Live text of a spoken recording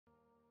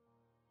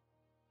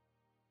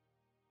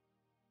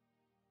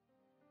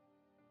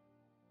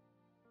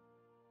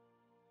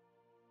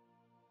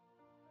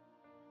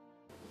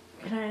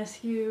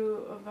ask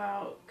you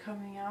about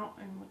coming out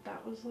and what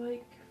that was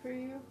like for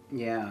you.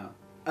 Yeah.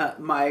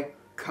 My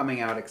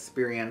coming out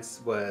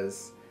experience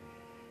was,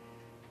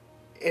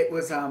 it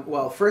was,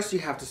 well, first you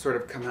have to sort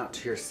of come out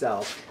to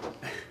yourself.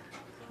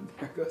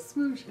 There goes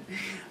Smoosh.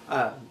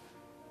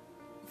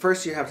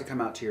 First you have to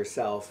come out to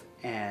yourself,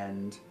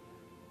 and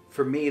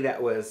for me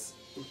that was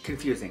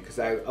confusing because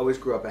I always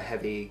grew up a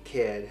heavy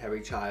kid, heavy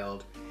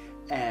child,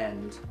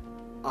 and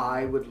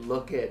I would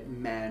look at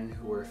men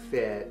who were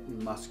fit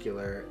and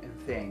muscular and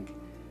think,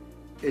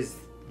 is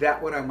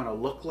that what I want to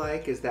look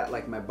like? Is that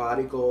like my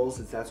body goals?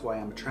 Is that why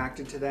I'm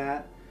attracted to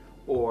that?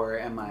 Or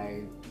am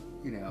I,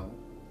 you know,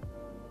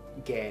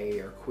 gay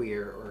or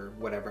queer or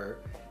whatever?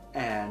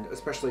 And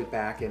especially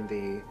back in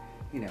the,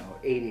 you know,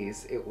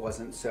 80s, it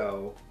wasn't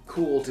so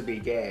cool to be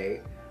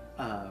gay.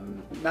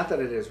 Not that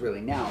it is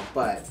really now,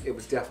 but it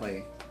was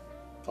definitely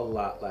a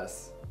lot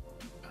less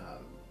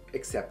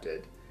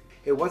accepted.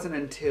 It wasn't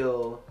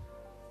until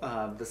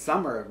the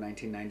summer of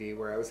 1990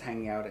 where I was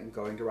hanging out and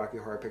going to Rocky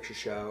Horror Picture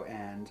Show,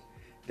 and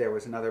there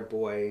was another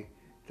boy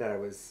that I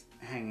was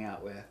hanging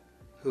out with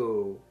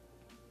who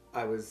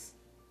I was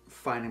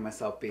finding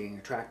myself being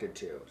attracted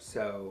to.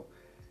 So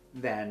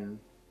then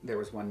there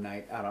was one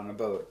night out on a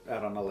boat,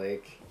 out on a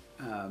lake.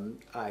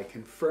 I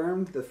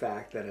confirmed the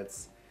fact that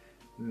it's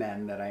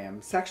men that I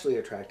am sexually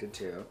attracted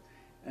to.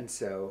 And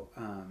so,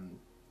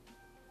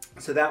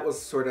 so that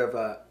was sort of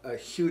a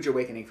huge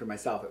awakening for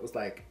myself. It was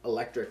like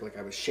electric, like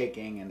I was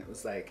shaking, and it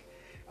was like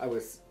I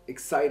was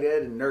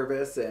excited and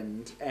nervous,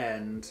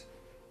 and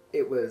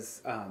it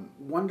was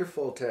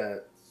wonderful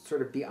to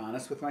sort of be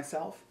honest with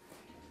myself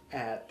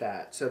at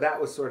that. So that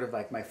was sort of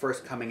like my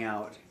first coming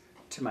out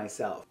to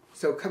myself.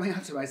 So coming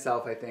out to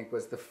myself, I think,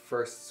 was the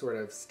first sort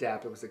of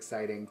step. It was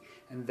exciting.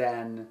 And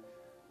then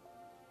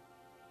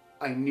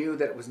I knew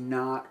that it was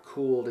not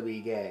cool to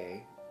be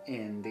gay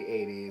in the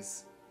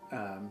 80s,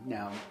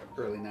 now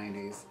early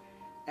 90s.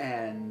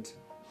 And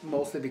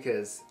mostly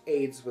because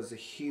AIDS was a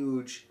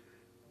huge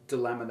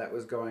dilemma that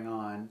was going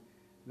on,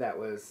 that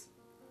was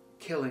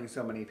killing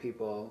so many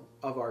people,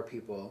 of our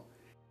people.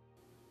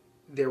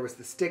 There was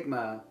the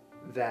stigma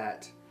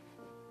that,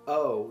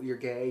 oh, you're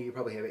gay, you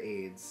probably have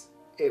AIDS.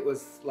 It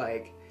was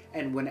like,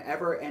 and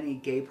whenever any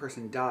gay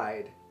person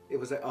died, it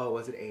was like, oh,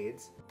 was it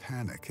AIDS?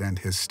 Panic and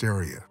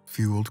hysteria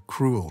fueled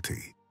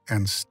cruelty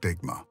and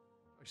stigma.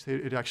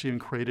 It actually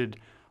created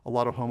a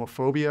lot of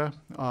homophobia.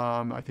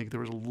 I think there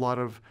was a lot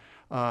of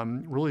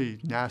really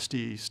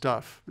nasty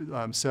stuff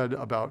said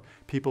about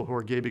people who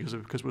are gay because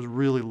it was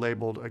really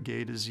labeled a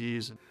gay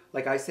disease.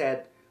 Like I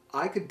said,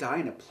 I could die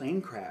in a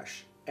plane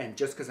crash, and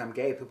just because I'm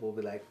gay, people will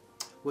be like,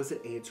 was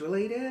it AIDS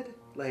related?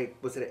 Like,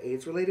 was it an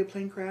AIDS related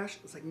plane crash?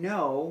 It's like,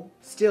 no.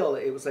 Still,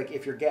 it was like,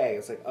 if you're gay,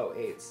 it's like, oh,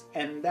 AIDS.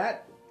 And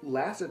that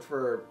lasted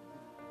for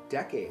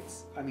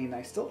decades. I mean,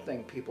 I still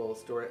think people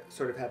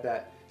sort of have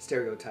that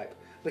stereotype.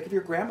 Like, if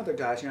your grandmother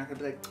dies, you're not gonna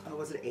be like, oh,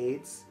 was it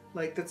AIDS?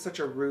 Like, that's such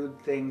a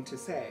rude thing to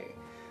say.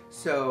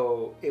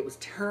 So it was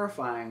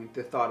terrifying,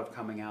 the thought of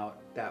coming out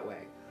that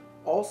way.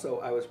 Also,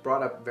 I was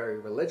brought up very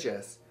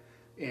religious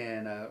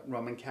in a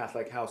Roman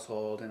Catholic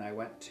household, and I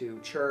went to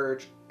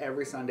church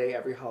every Sunday,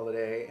 every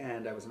holiday,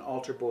 and I was an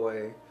altar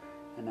boy,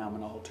 and now I'm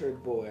an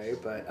altered boy.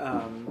 But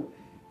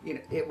you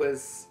know, it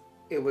was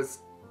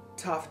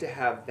tough to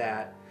have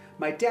that.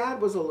 My dad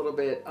was a little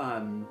bit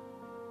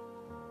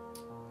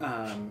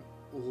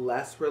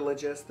less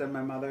religious than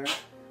my mother.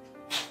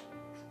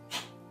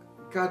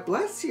 God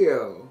bless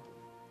you.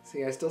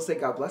 See, I still say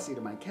God bless you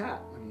to my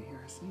cat when you hear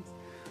her sneeze.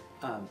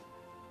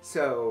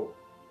 So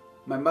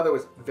my mother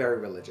was very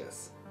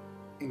religious,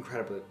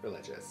 incredibly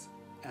religious.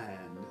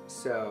 And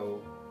so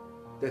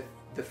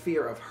the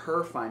fear of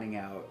her finding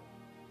out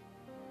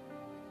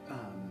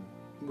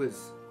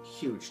was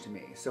huge to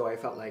me. So I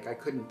felt like I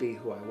couldn't be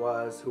who I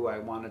was, who I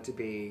wanted to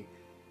be.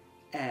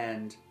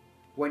 And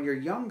when you're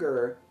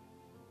younger,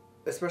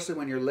 especially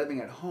when you're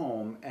living at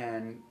home,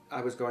 and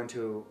I was going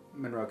to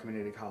Monroe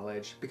Community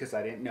College because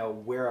I didn't know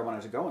where I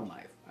wanted to go in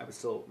life. I was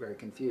still very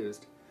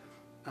confused.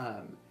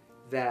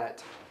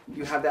 That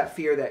you have that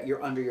fear that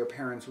you're under your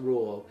parents'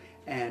 rule,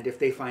 and if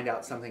they find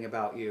out something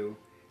about you,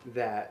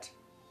 that's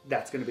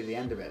going to be the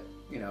end of it.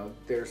 You know,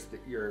 there's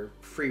your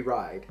free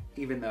ride,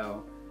 even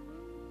though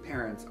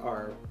parents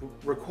are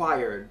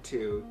required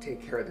to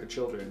take care of their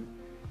children,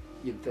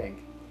 you'd think.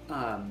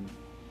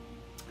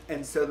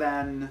 And so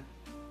then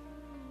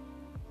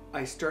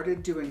I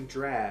started doing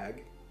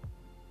drag,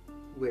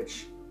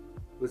 which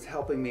was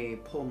helping me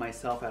pull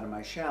myself out of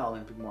my shell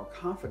and be more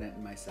confident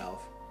in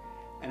myself.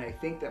 And I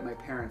think that my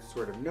parents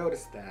sort of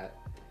noticed that.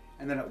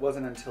 And then it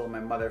wasn't until my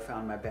mother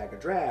found my bag of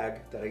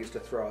drag that I used to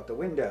throw out the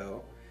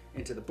window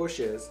into the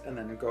bushes and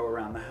then go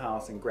around the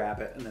house and grab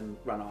it and then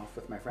run off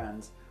with my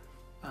friends.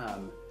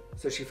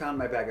 So she found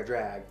my bag of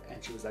drag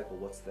and she was like, well,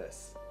 what's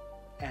this?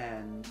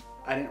 And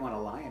I didn't want to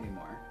lie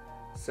anymore.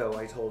 So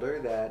I told her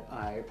that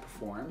I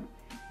perform.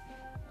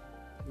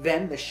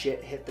 Then the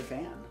shit hit the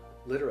fan,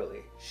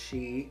 literally.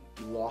 She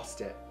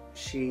lost it.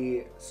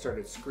 she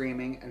started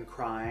screaming and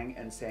crying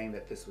and saying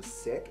that this was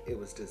sick, it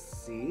was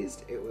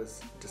diseased, it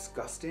was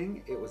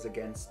disgusting, it was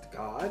against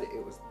God,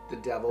 it was the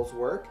devil's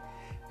work,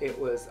 it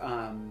was,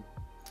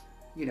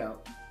 you know,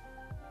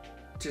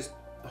 just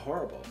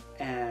horrible.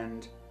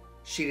 And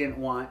she didn't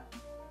want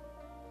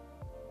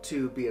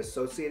to be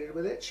associated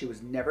with it. She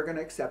was never going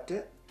to accept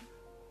it.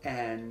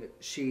 And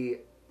she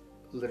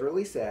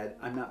literally said,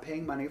 I'm not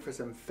paying money for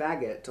some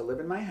faggot to live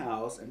in my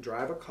house and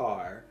drive a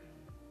car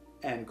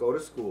and go to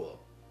school.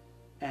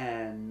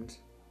 And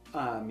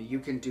you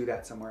can do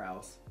that somewhere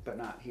else, but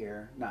not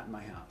here, not in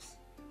my house.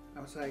 I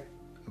was like,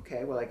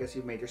 okay, well, I guess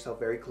you've made yourself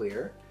very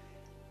clear.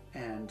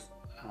 And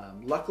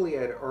luckily,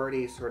 I'd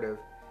already sort of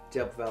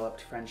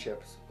developed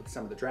friendships with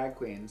some of the drag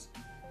queens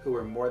who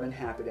were more than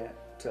happy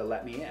to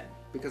let me in.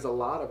 Because a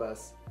lot of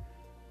us,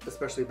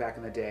 especially back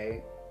in the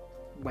day,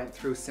 went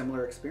through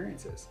similar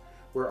experiences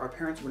where our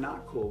parents were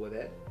not cool with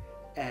it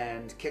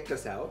and kicked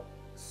us out.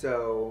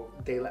 So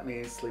they let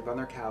me sleep on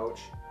their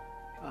couch.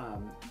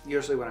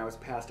 Usually when I was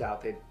passed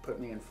out, they'd put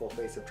me in full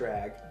face of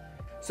drag.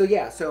 So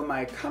yeah, so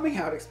my coming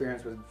out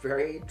experience was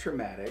very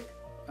traumatic.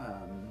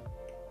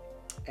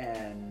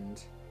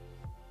 And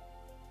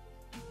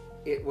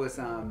it was,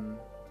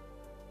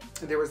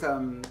 there was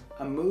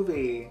a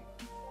movie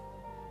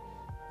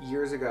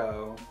years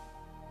ago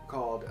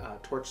called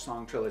Torch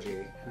Song Trilogy,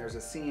 and there's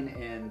a scene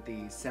in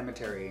the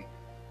cemetery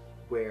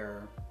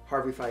where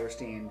Harvey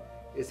Fierstein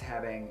is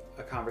having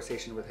a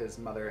conversation with his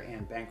mother,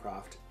 Anne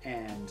Bancroft,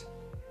 and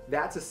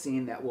that's a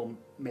scene that will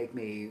make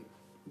me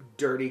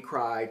dirty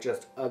cry,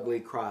 just ugly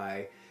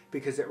cry,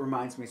 because it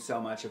reminds me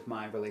so much of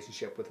my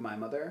relationship with my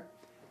mother,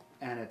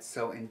 and it's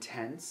so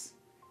intense,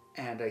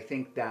 and I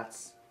think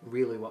that's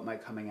really what my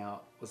coming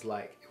out was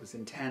like. It was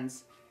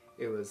intense,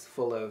 it was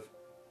full of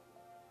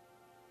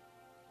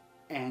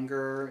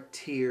anger,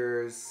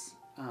 tears,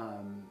 and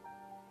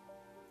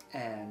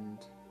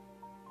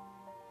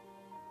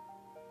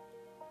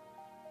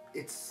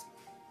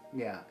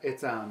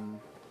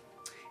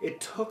it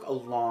took a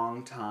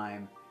long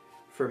time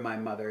for my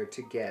mother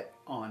to get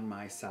on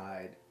my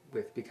side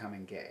with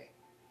becoming gay.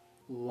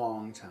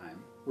 Long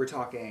time. We're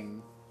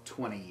talking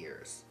 20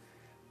 years.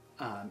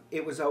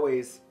 It was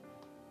always,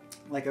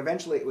 like,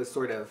 eventually it was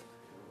sort of,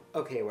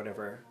 okay,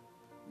 whatever,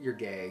 you're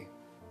gay.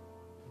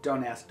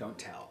 Don't ask, don't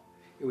tell.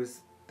 It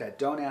was that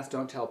don't ask,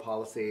 don't tell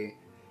policy.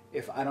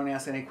 If I don't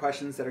ask any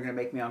questions that are going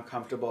to make me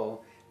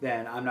uncomfortable,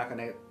 then I'm not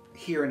going to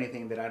hear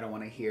anything that I don't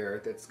want to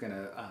hear that's going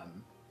to,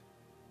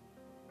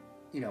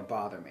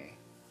 bother me.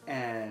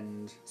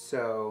 And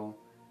so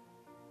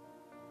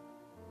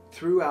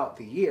throughout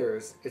the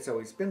years, it's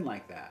always been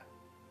like that.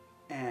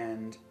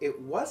 And it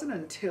wasn't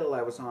until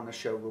I was on the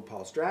show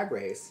RuPaul's Drag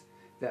Race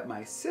that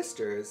my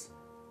sisters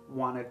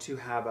wanted to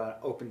have an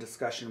open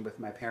discussion with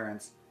my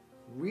parents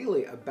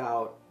really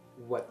about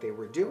what they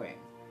were doing.